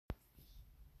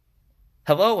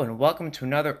Hello and welcome to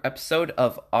another episode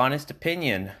of Honest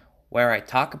Opinion, where I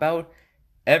talk about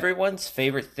everyone's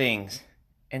favorite things.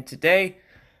 And today,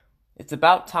 it's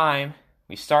about time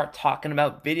we start talking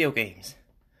about video games.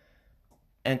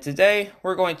 And today,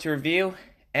 we're going to review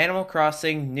Animal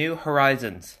Crossing New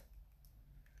Horizons.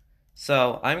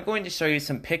 So, I'm going to show you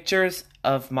some pictures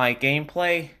of my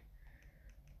gameplay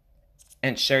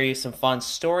and share you some fun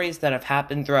stories that have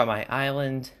happened throughout my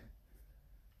island.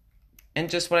 And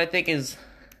just what I think is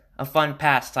a fun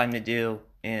pastime to do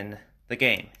in the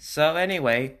game. So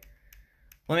anyway,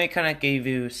 let me kind of give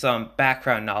you some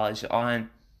background knowledge on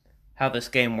how this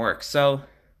game works. So,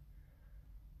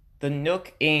 the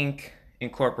Nook Inc.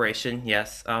 Incorporation,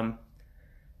 yes,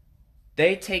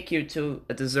 they take you to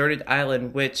a deserted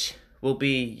island which will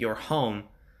be your home.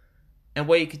 And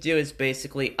what you could do is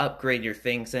basically upgrade your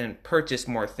things and purchase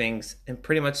more things and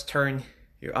pretty much turn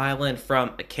your island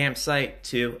from a campsite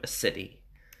to a city,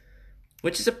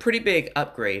 which is a pretty big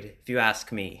upgrade if you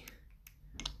ask me.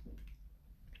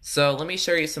 So let me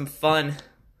show you some fun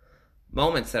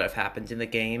moments that have happened in the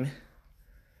game.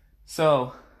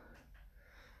 So,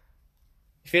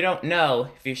 if you don't know,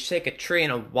 if you shake a tree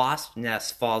and a wasp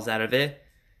nest falls out of it,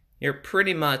 you're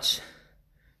pretty much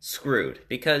screwed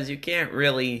because you can't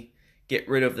really get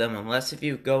rid of them unless if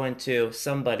you go into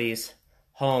somebody's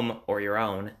home or your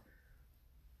own.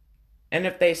 And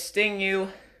if they sting you,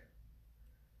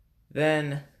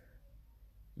 then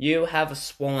you have a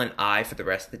swollen eye for the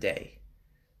rest of the day.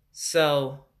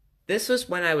 So, this was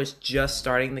when I was just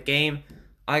starting the game.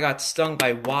 I got stung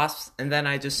by wasps, and then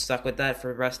I just stuck with that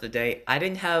for the rest of the day. I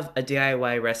didn't have a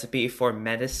DIY recipe for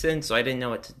medicine, so I didn't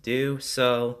know what to do.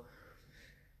 So,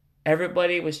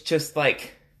 everybody was just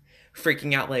like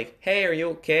freaking out, like, hey, are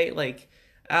you okay? Like,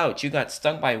 ouch, you got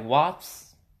stung by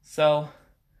wasps? So,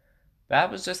 that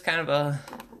was just kind of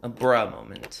a bruh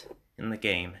moment in the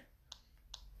game.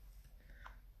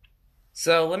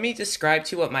 So let me describe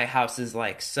to you what my house is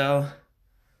like. So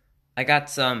I got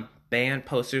some band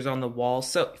posters on the wall.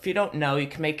 So if you don't know, you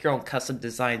can make your own custom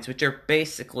designs, which are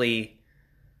basically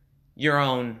your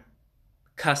own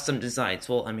custom designs.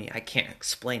 Well, I mean, I can't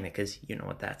explain it because you know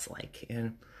what that's like.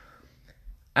 And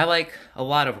I like a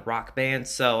lot of rock bands,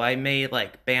 so I made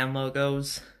like band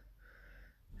logos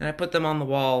and I put them on the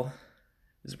wall.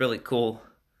 It was really cool.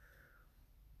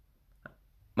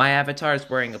 My avatar is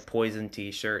wearing a Poison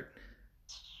t-shirt.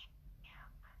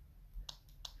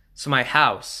 So my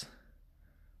house,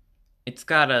 it's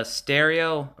got a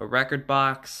stereo, a record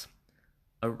box,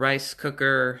 a rice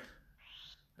cooker,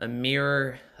 a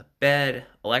mirror, a bed,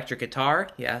 electric guitar,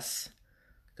 yes,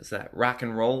 because that rock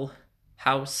and roll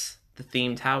house, the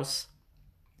themed house.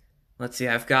 Let's see,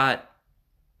 I've got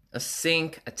a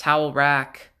sink, a towel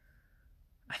rack.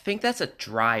 I think that's a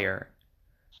dryer.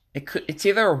 It's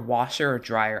either a washer or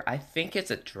dryer. I think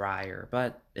it's a dryer,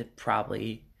 but it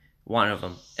probably one of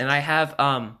them. And I have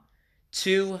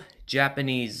two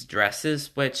Japanese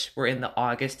dresses, which were in the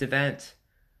August event.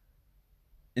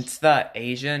 It's the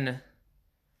Asian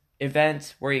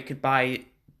event where you could buy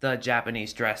the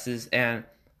Japanese dresses, and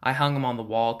I hung them on the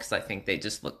wall because I think they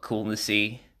just look cool to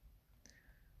see.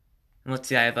 And let's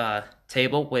see, I have a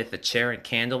table with a chair and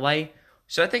candlelight,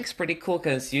 which I think is pretty cool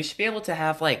because you should be able to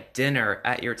have like dinner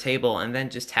at your table and then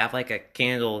just have like a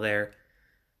candle there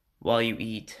while you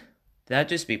eat. That'd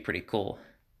just be pretty cool.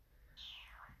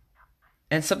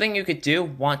 And something you could do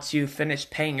once you finish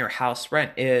paying your house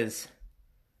rent is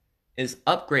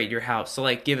upgrade your house. So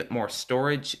like give it more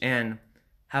storage and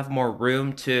have more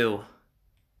room to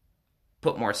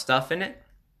put more stuff in it,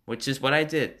 which is what I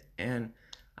did. And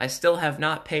I still have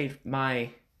not paid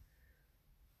my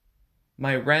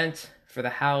rent for the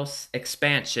house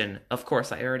expansion. Of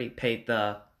course, I already paid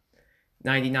the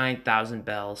 99,000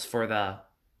 bells for the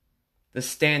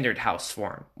standard house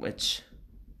form, which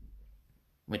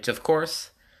of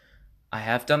course, I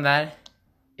have done that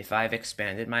if I've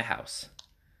expanded my house.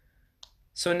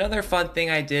 So another fun thing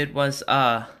I did was,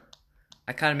 I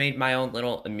kind of made my own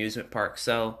little amusement park.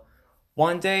 So,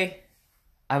 one day,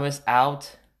 I was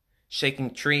out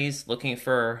shaking trees, looking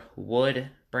for wood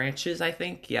branches, I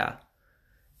think, yeah.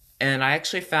 And I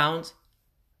actually found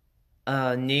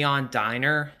a neon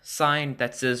diner sign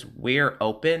that says, "We're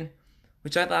open,"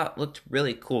 which I thought looked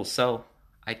really cool. So,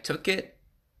 I took it.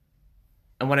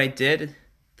 And what I did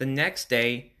the next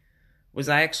day was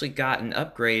I actually got an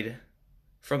upgrade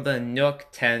from the Nook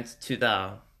tent to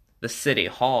the city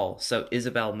hall. So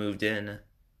Isabel moved in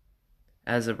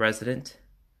as a resident.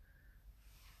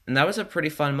 And that was a pretty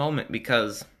fun moment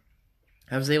because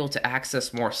I was able to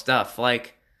access more stuff.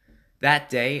 Like that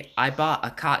day, I bought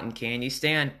a cotton candy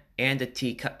stand and a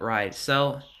teacup ride.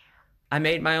 So I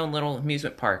made my own little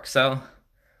amusement park. So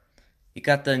you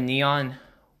got the neon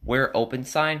 "We're Open"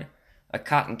 sign, a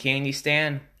cotton candy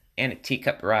stand, and a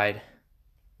teacup ride,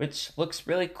 which looks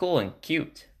really cool and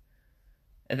cute.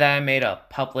 And then I made a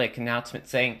public announcement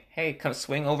saying, hey, come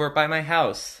swing over by my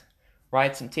house,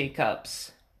 ride some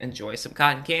teacups, enjoy some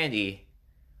cotton candy,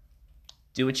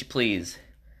 do what you please.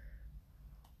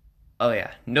 Oh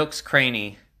yeah, Nook's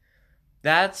Cranny.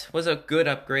 That was a good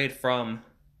upgrade from,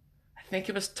 I think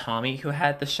it was Tommy who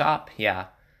had the shop. Yeah,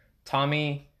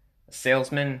 Tommy, a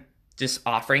salesman, just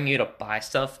offering you to buy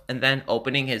stuff and then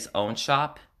opening his own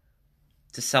shop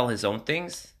to sell his own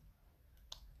things.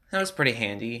 That was pretty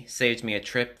handy. Saved me a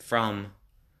trip from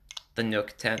the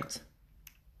Nook tent.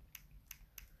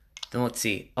 Then let's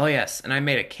see. Oh yes, and I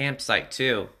made a campsite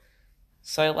too.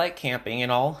 So I like camping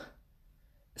and all.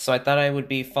 So I thought it would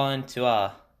be fun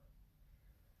to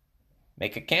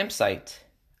make a campsite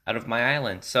out of my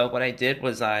island. So what I did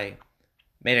was I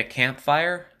made a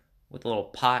campfire with a little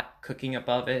pot cooking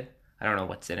above it. I don't know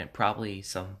what's in it, probably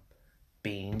some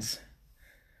beans.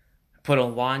 Put a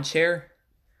lawn chair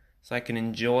so I can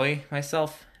enjoy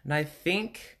myself. And I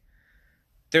think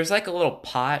there's like a little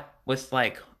pot with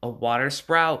like a water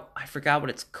sprout. I forgot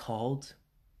what it's called.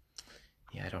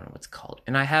 Yeah, I don't know what it's called.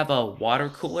 And I have a water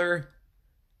cooler,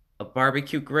 a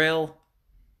barbecue grill,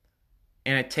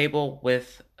 and a table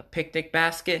with a picnic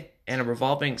basket and a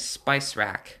revolving spice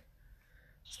rack.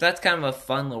 So that's kind of a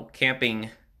fun little camping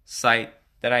site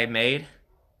that I made.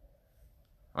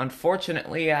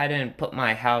 Unfortunately, I didn't put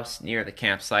my house near the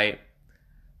campsite.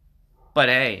 But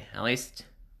hey, at least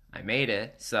I made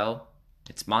it, so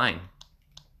it's mine.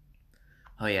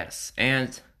 Oh yes,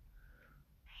 and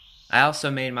I also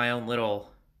made my own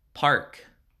little park.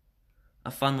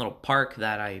 A fun little park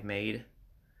that I made.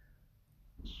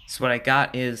 So what I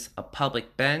got is a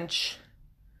public bench,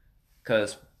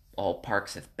 because all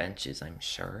parks have benches, I'm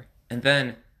sure. And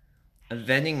then a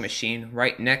vending machine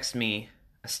right next to me,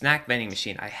 a snack vending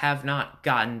machine. I have not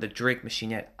gotten the drink machine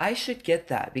yet. I should get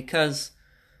that, because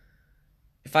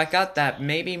if I got that,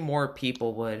 maybe more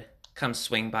people would come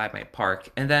swing by my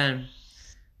park. And then,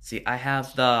 see, I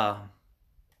have the,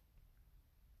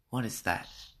 what is that?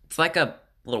 It's like a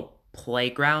little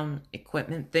playground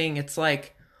equipment thing. It's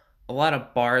like a lot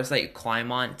of bars that you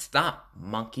climb on. It's not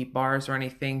monkey bars or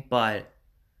anything, but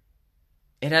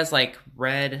it has like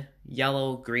red,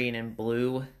 yellow, green, and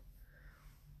blue.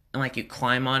 And like you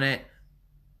climb on it.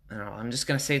 I don't know, I'm just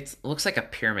going to say it looks like a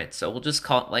pyramid, so we'll just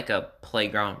call it like a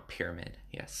playground pyramid,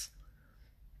 yes.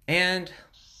 And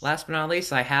last but not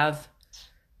least, I have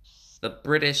the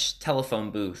British telephone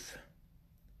booth.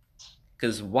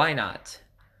 Because why not?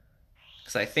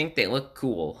 Because I think they look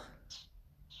cool.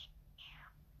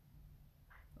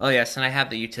 Oh yes, and I have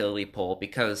the utility pole,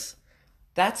 because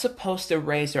that's supposed to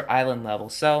raise your island level.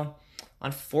 So,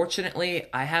 unfortunately,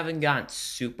 I haven't gotten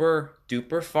super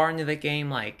duper far into the game,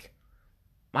 like,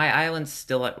 my island's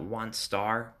still at 1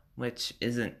 star, which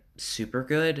isn't super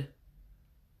good.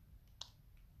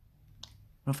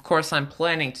 Of course, I'm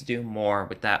planning to do more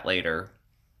with that later.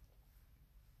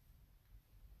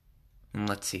 And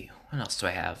let's see, what else do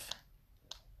I have?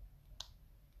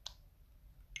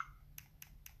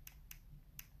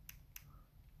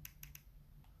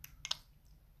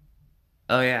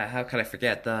 Oh yeah, how could I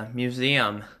forget the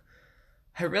museum?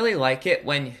 I really like it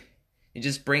when you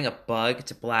just bring a bug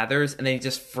to Blathers and then he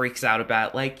just freaks out about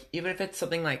it. Like, even if it's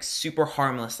something like super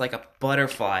harmless, like a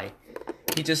butterfly,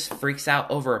 he just freaks out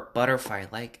over a butterfly.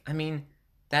 Like, I mean,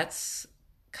 that's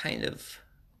kind of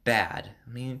bad.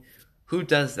 I mean, who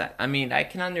does that? I mean, I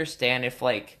can understand if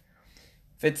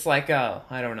it's like a,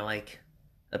 I don't know, like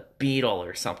a beetle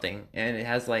or something, and it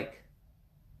has like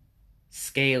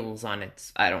scales on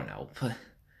its, I don't know.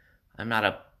 I'm not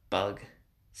a bug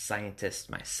scientist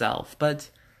myself, but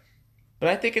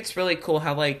I think it's really cool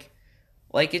how like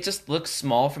it just looks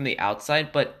small from the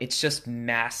outside, but it's just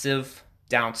massive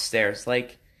downstairs.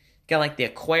 Like, got like the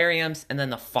aquariums and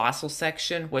then the fossil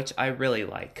section, which I really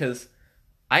like, because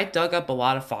I dug up a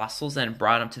lot of fossils and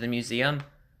brought them to the museum,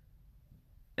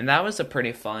 and that was a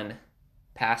pretty fun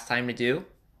pastime to do.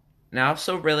 And I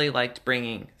also really liked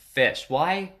bringing fish.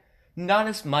 Why? Not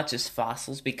as much as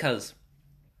fossils, because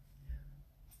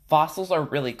fossils are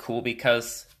really cool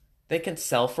because they can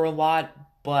sell for a lot,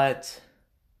 but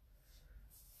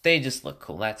they just look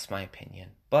cool. That's my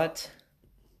opinion. But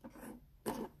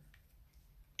I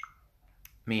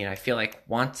mean, I feel like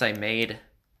once I made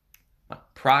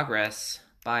progress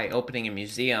by opening a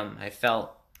museum, I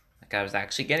felt like I was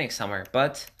actually getting somewhere.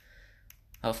 But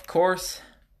of course,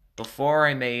 before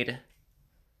I made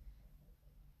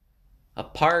a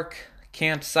park, a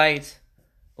campsite,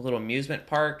 a little amusement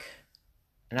park,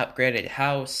 an upgraded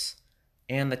house,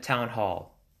 and the town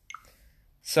hall.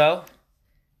 So,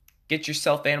 get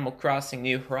yourself Animal Crossing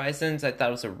New Horizons. I thought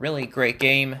it was a really great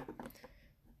game.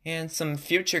 And some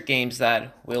future games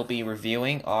that we'll be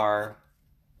reviewing are...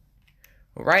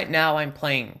 Right now I'm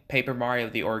playing Paper Mario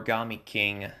the Origami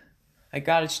King. I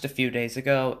got it just a few days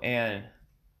ago, and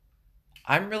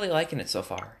I'm really liking it so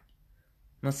far.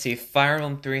 Let's see, Fire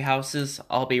Emblem Three Houses,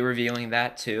 I'll be reviewing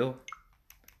that too.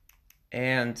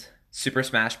 And Super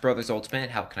Smash Bros.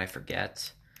 Ultimate, how can I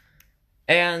forget?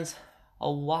 And a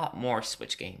lot more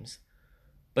Switch games.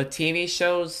 But TV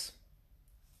shows,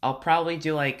 I'll probably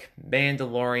do like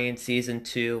Mandalorian Season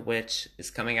 2, which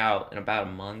is coming out in about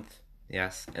a month.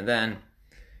 Yes, and then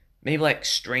maybe like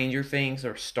Stranger Things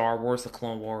or Star Wars The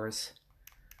Clone Wars.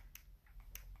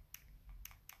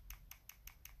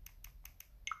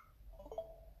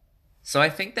 So I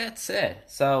think that's it.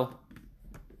 So,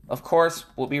 of course,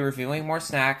 we'll be reviewing more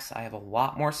snacks. I have a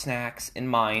lot more snacks in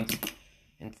mind.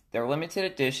 And they're limited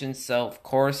editions, so of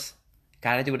course,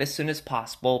 gotta do it as soon as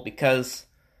possible because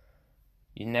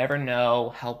you never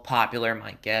know how popular it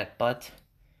might get.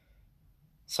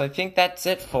 So I think that's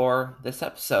it for this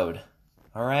episode.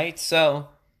 Alright, so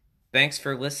thanks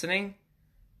for listening,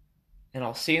 and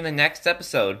I'll see you in the next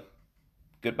episode.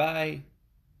 Goodbye.